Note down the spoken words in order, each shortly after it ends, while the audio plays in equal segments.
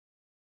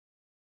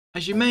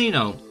As you may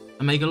know,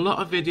 I make a lot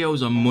of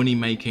videos on money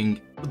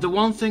making, but the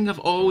one thing I've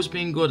always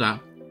been good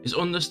at is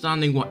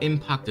understanding what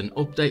impact an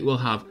update will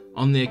have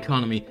on the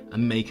economy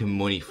and making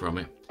money from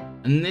it.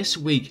 And this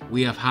week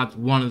we have had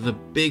one of the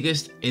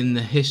biggest in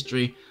the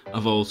history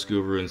of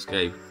Oldskool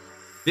Runescape.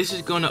 This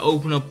is going to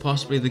open up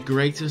possibly the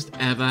greatest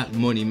ever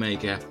money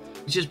maker,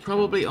 which is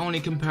probably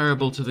only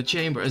comparable to the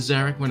Chamber of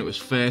Xeric when it was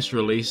first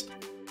released,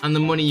 and the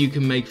money you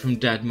can make from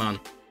Dead Man.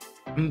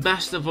 And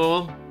best of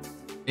all,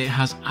 it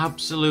has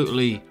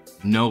absolutely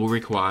no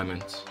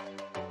requirements.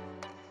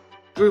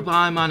 Group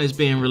Ironman is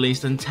being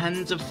released and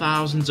tens of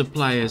thousands of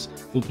players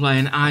will play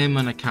an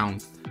Ironman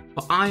account,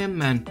 but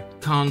Ironmen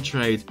can't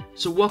trade,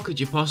 so what could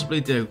you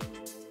possibly do?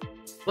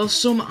 Well,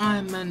 some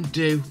Ironmen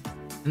do,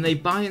 and they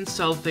buy and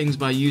sell things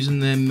by using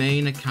their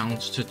main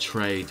accounts to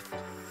trade.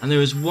 And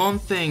there is one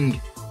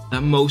thing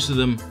that most of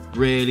them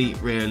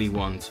really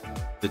want: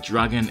 the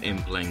Dragon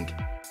Impling.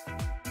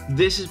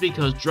 This is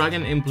because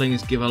Dragon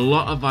Implings give a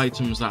lot of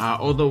items that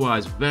are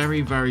otherwise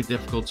very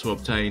difficult to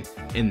obtain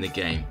in the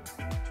game.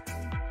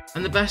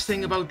 And the best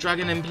thing about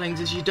Dragon Implings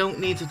is you don't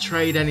need to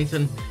trade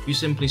anything. You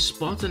simply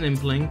spot an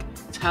Impling,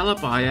 tell a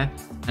buyer,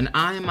 an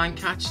Iron Man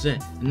catches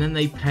it, and then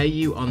they pay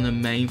you on the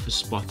main for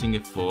spotting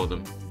it for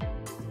them.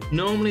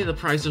 Normally the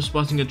price of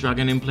spotting a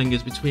Dragon Impling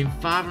is between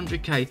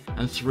 500k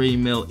and 3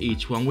 mil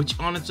each one, which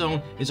on its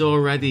own is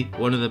already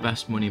one of the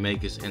best money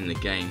makers in the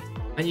game.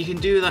 And you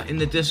can do that in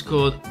the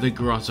Discord, the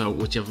Grotto,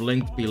 which I've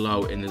linked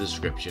below in the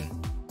description.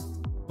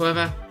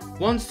 However,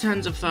 once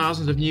tens of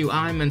thousands of new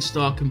Ironmen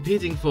start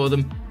competing for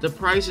them, the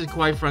price is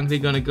quite frankly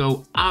going to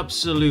go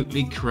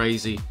absolutely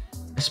crazy,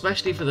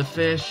 especially for the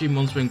first few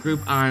months when Group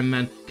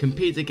Ironmen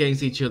compete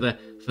against each other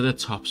for the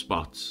top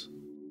spots.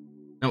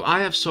 Now, I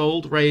have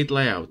sold raid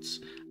layouts,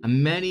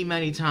 and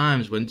many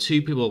times when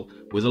two people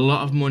with a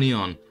lot of money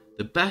on,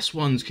 the best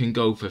ones can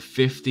go for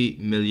 50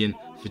 million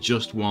for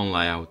just one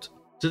layout.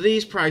 So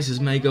these prices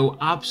may go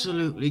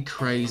absolutely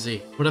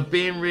crazy, but I'm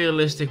being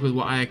realistic with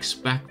what I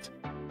expect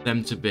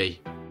them to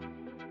be.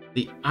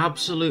 The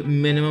absolute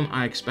minimum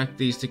I expect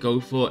these to go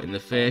for in the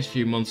first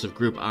few months of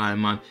Group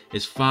Ironman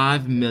is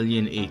 5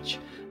 million each,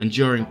 and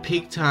during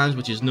peak times,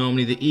 which is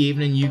normally the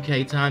evening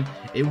UK time,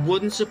 it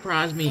wouldn't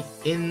surprise me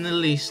in the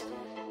least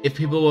if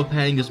people were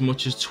paying as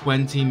much as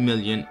 20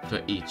 million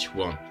for each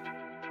one.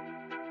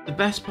 The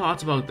best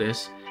part about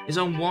this is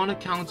on one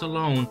account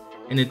alone,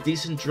 in a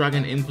decent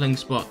Dragon Impling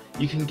spot,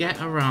 you can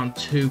get around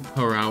 2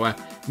 per hour,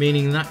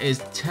 meaning that is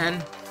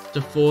 10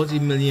 to 40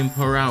 million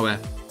per hour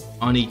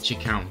on each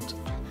account.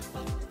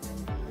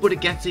 But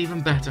it gets even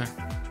better,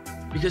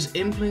 because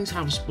Implings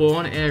have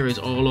spawn areas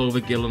all over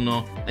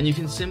Gillinor, and you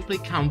can simply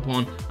camp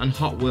on and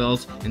hot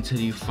worlds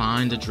until you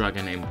find a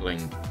Dragon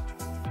Impling,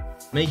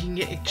 making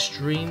it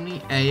extremely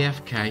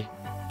AFK.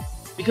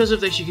 Because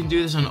of this, you can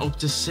do this on up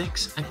to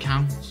 6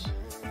 accounts,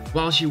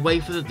 whilst you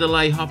wait for the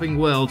delay hopping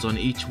worlds on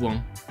each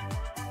one.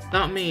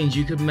 That means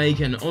you could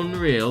make an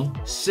unreal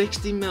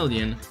 60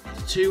 million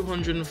to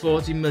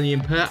 240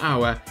 million per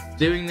hour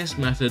doing this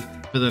method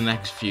for the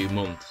next few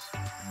months.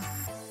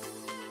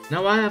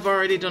 Now, I have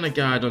already done a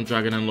guide on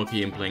Dragon and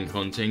Lucky Impling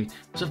hunting,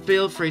 so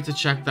feel free to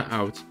check that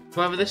out.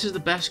 However, this is the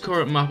best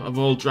current map of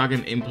all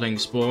Dragon Impling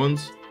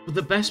spawns, but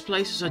the best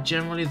places are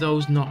generally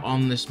those not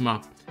on this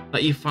map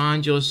that you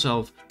find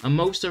yourself, and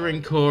most are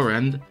in Core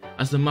End,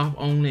 as the map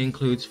only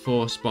includes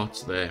 4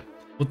 spots there,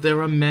 but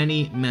there are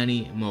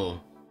many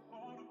more.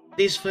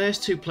 These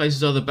first 2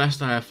 places are the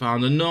best I have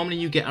found, and normally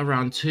you get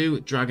around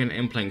 2 Dragon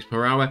Implings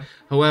per hour.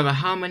 However,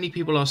 how many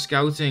people are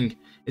scouting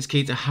is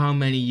key to how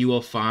many you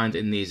will find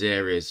in these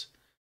areas.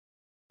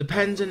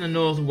 Depends in the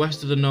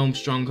northwest of the Gnome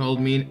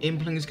Stronghold, meaning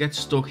Implings get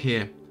stuck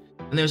here,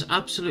 and there's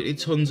absolutely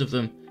tons of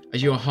them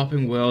as you are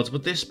hopping worlds,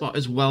 but this spot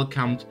is well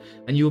camped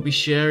and you will be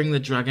sharing the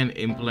Dragon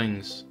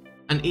Implings.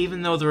 And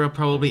even though there are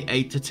probably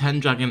 8 to 10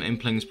 Dragon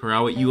Implings per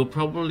hour, you will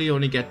probably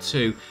only get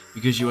 2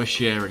 because you are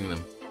sharing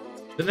them.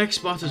 The next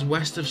spot is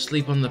west of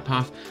Sleep on the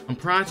Path, and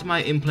prior to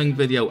my Impling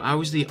video, I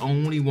was the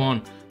only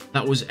one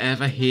that was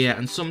ever here,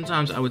 and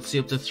sometimes I would see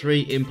up to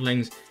 3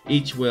 Implings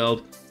each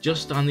world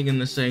just standing in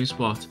the same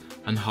spot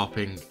and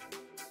hopping.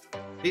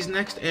 These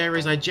next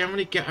areas I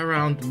generally get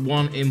around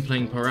 1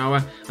 Impling per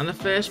hour, and the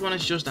first one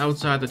is just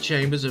outside the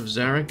Chambers of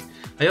Xeric.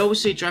 I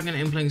always see Dragon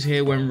Implings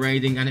here when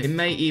raiding, and it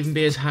may even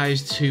be as high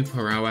as 2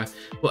 per hour,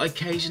 but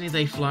occasionally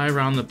they fly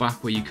around the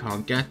back where you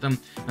can't get them,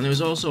 and there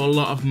is also a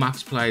lot of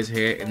max players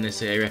here in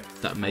this area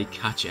that may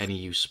catch any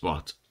you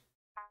spot.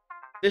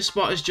 This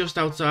spot is just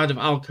outside of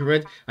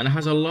Alcarid, and it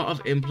has a lot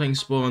of Impling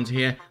spawns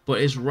here,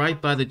 but is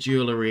right by the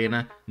Duel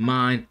Arena,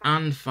 Mine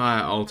and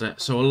Fire Altar,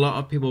 so a lot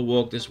of people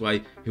walk this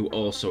way who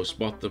also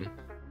spot them.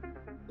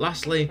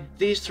 Lastly,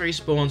 these 3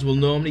 spawns will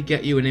normally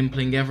get you an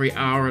Impling every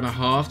hour and a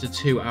half to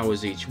 2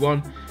 hours each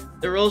one.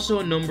 There are also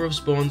a number of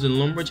spawns in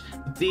Lumbridge,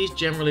 but these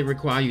generally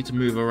require you to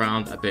move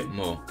around a bit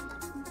more.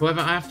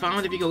 However, I have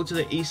found if you go to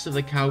the east of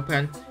the cow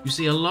pen, you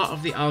see a lot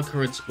of the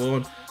Alcarid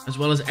spawn, as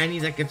well as any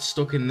that get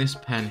stuck in this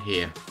pen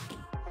here.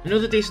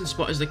 Another decent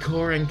spot is the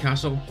Core End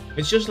Castle.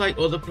 It's just like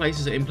other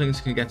places that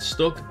Implings can get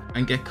stuck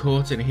and get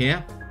caught in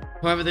here,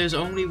 However, there's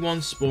only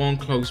one spawn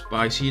close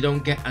by, so you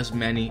don't get as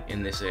many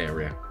in this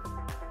area.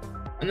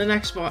 And the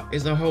next spot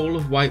is the whole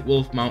of White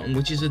Wolf Mountain,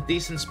 which is a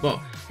decent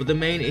spot, but the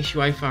main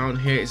issue I found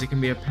here is it can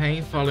be a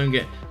pain following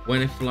it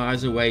when it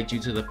flies away due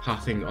to the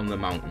pathing on the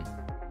mountain.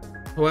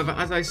 However,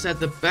 as I said,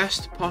 the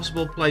best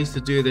possible place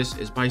to do this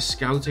is by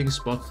scouting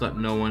spots that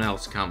no one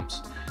else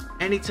camps.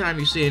 Anytime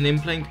you see an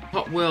impling,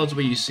 hot worlds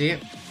where you see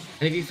it,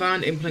 and if you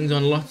find implings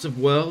on lots of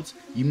worlds,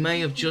 you may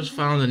have just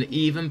found an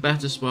even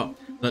better spot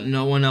that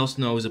no one else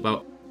knows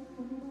about.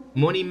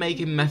 Money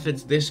making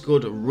methods this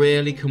good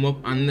rarely come up,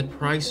 and the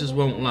prices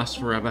won't last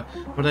forever,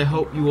 but I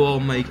hope you all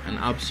make an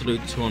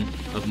absolute ton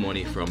of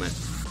money from it.